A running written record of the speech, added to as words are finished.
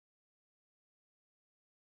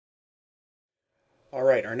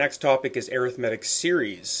Alright, our next topic is arithmetic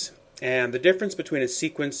series. And the difference between a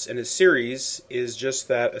sequence and a series is just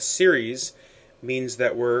that a series means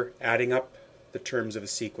that we're adding up the terms of a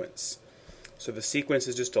sequence. So the sequence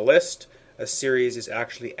is just a list, a series is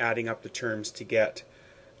actually adding up the terms to get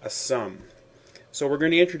a sum. So we're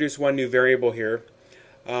going to introduce one new variable here.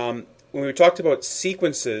 When we talked about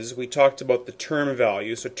sequences, we talked about the term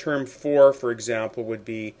value. So term 4, for example, would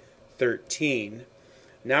be 13.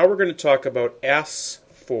 Now we're going to talk about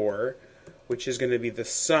S4, which is going to be the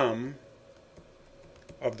sum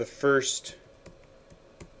of the first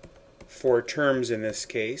 4 terms in this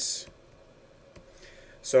case.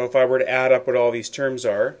 So if I were to add up what all these terms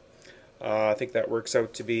are, I think that works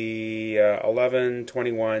out to be 11,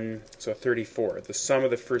 21, so 34. The sum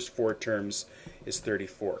of the first 4 terms is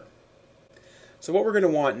 34. So what we're going to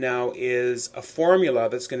want now is a formula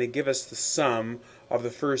that's going to give us the sum of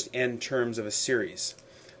the first n terms of a series.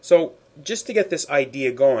 So just to get this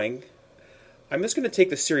idea going, I'm just going to take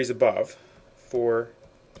the series above, 4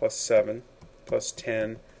 plus 7 plus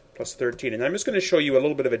 10 plus 13, and I'm just going to show you a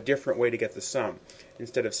little bit of a different way to get the sum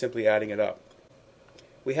instead of simply adding it up.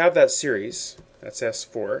 We have that series, that's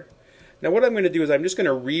S4. Now what I'm going to do is I'm just going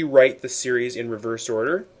to rewrite the series in reverse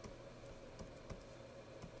order.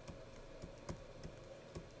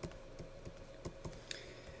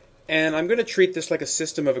 And I'm going to treat this like a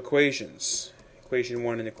system of equations, equation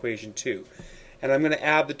 1 and equation 2. And I'm going to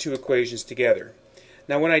add the 2 equations together.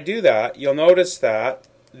 Now when I do that, you'll notice that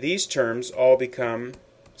these terms all become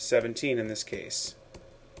 17 in this case.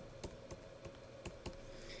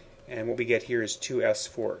 And what we get here is 2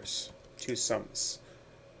 S4s, 2 sums.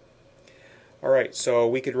 Alright, so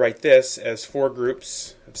we could write this as 4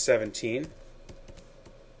 groups of 17.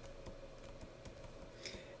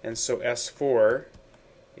 And so S4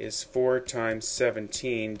 is 4 times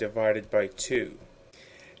 17 divided by 2.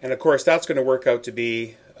 And of course that's going to work out to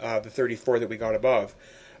be the 34 that we got above.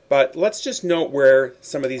 But let's just note where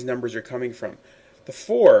some of these numbers are coming from. The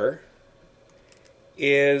 4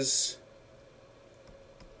 is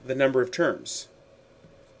the number of terms.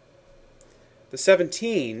 The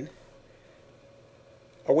 17,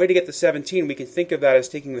 a way to get the 17, we can think of that as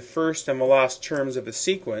taking the first and the last terms of the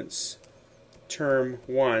sequence, term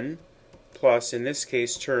 1, plus, in this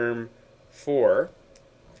case, term 4.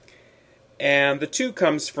 And the 2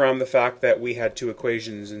 comes from the fact that we had 2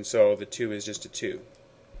 equations, and so the 2 is just a 2.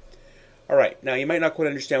 Alright, now you might not quite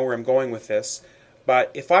understand where I'm going with this,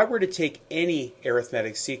 but if I were to take any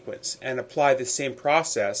arithmetic sequence and apply the same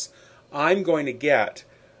process, I'm going to get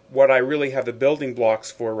what I really have the building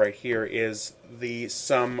blocks for right here is the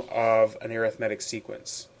sum of an arithmetic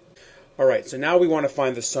sequence. Alright, so now we want to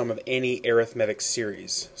find the sum of any arithmetic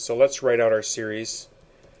series. So let's write out our series.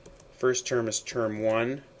 First term is term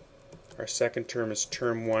 1. Our second term is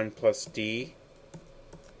term 1 plus d.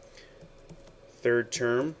 Third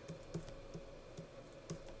term.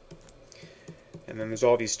 And then there's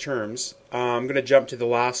all these terms. I'm going to jump to the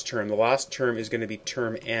last term. The last term is going to be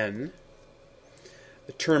term n.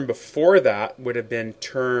 The term before that would have been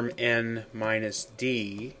term n minus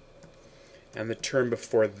d. And the term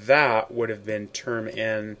before that would have been term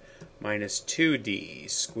n minus 2d.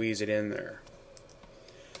 Squeeze it in there.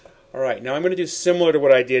 Alright, now I'm going to do similar to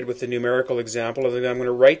what I did with the numerical example. I'm going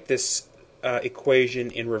to write this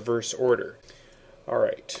equation in reverse order.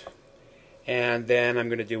 Alright, and then I'm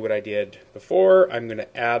going to do what I did before. I'm going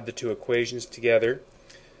to add the 2 equations together.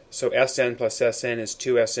 So Sn plus Sn is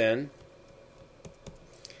 2Sn.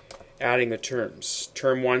 Adding the terms.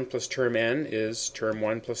 Term 1 plus term n is term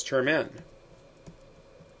 1 plus term n.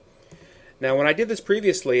 Now when I did this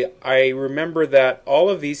previously, I remember that all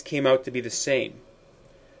of these came out to be the same.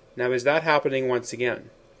 Now is that happening once again?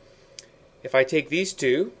 If I take these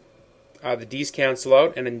 2, the d's cancel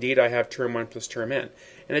out, and indeed I have term 1 plus term n.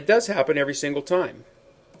 And it does happen every single time.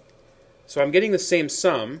 So I'm getting the same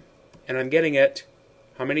sum, and I'm getting it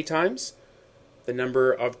how many times? The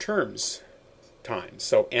number of terms times,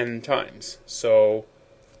 so n times. So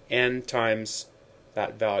n times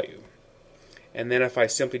that value. And then if I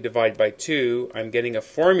simply divide by 2, I'm getting a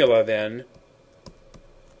formula then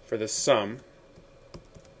for the sum,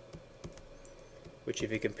 which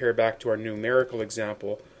if you compare back to our numerical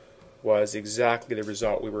example, was exactly the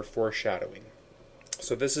result we were foreshadowing.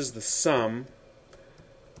 So this is the sum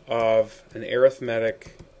of an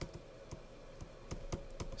arithmetic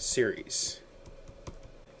series.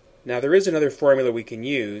 Now there is another formula we can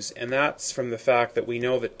use, and that's from the fact that we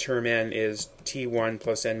know that term n is t1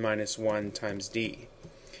 plus n minus 1 times d.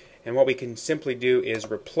 And what we can simply do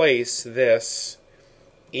is replace this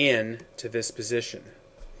in to this position.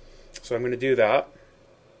 So I'm going to do that.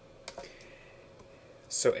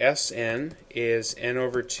 So Sn is n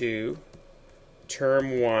over 2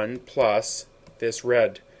 term 1 plus this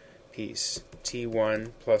red piece,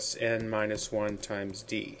 t1 plus n minus 1 times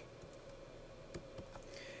d.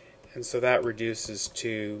 And so that reduces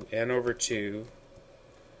to n over 2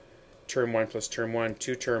 term 1 plus term 1,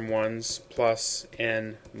 2 term 1s plus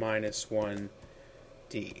n minus 1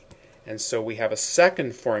 d. And so we have a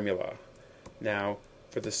second formula now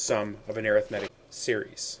for the sum of an arithmetic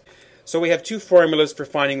series. So we have two formulas for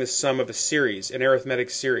finding the sum of a series, an arithmetic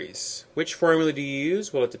series. Which formula do you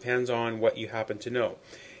use? Well, it depends on what you happen to know.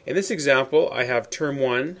 In this example, I have term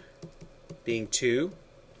 1 being 2.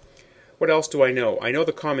 What else do I know? I know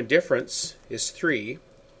the common difference is 3.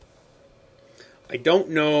 I don't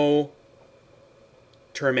know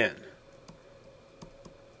term n.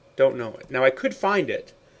 Don't know it. Now I could find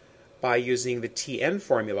it by using the Tn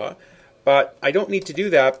formula, but I don't need to do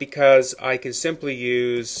that because I can simply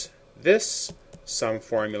use this sum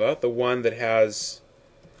formula, the one that has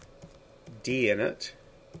d in it,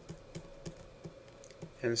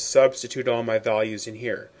 and substitute all my values in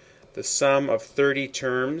here. The sum of 30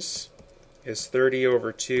 terms is 30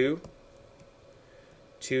 over 2,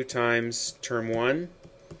 2 times term 1,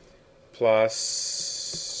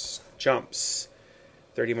 plus jumps.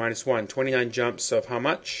 30 minus 1, 29 jumps of how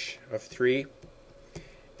much? Of 3.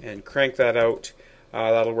 And crank that out.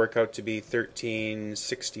 That'll work out to be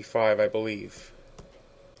 1365, I believe.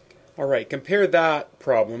 Alright, compare that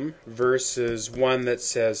problem versus one that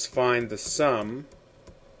says find the sum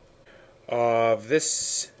of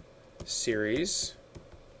this series.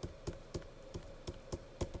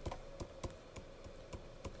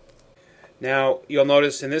 Now, you'll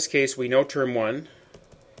notice in this case we know term 1,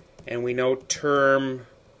 and we know the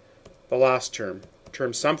last term.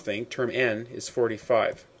 Term something, term n, is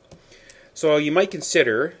 45. So you might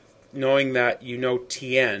consider, knowing that you know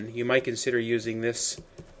Tn, you might consider using this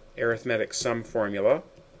arithmetic sum formula.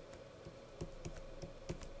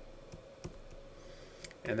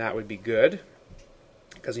 And that would be good,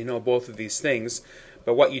 because you know both of these things.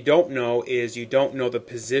 But what you don't know is you don't know the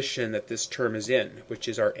position that this term is in, which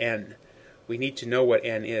is our n. We need to know what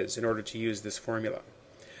n is in order to use this formula.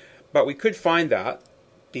 But we could find that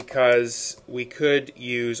because we could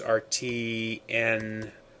use our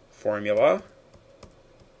Tn formula.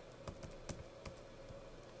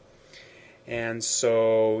 And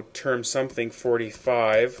so term something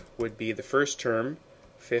 45 would be the first term,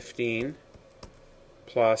 15,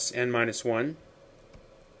 plus n minus 1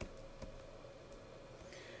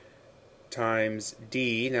 times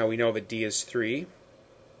d. Now we know that d is 3.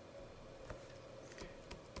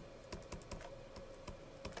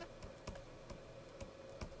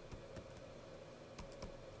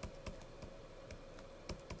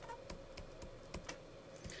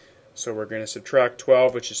 So we're going to subtract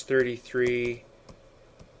 12, which is 33,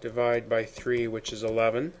 divide by 3, which is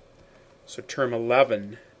 11. So term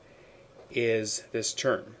 11 is this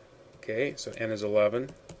term. Okay, so n is 11,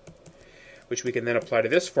 which we can then apply to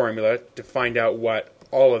this formula to find out what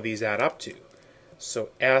all of these add up to. So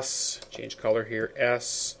S, change color here,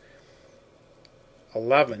 S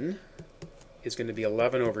 11 is going to be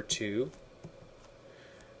 11 over 2.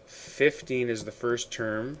 15 is the first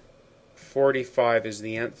term. 45 is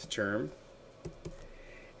the nth term,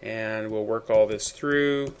 and we'll work all this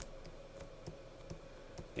through,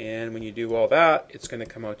 and when you do all that, it's going to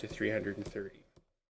come out to 330.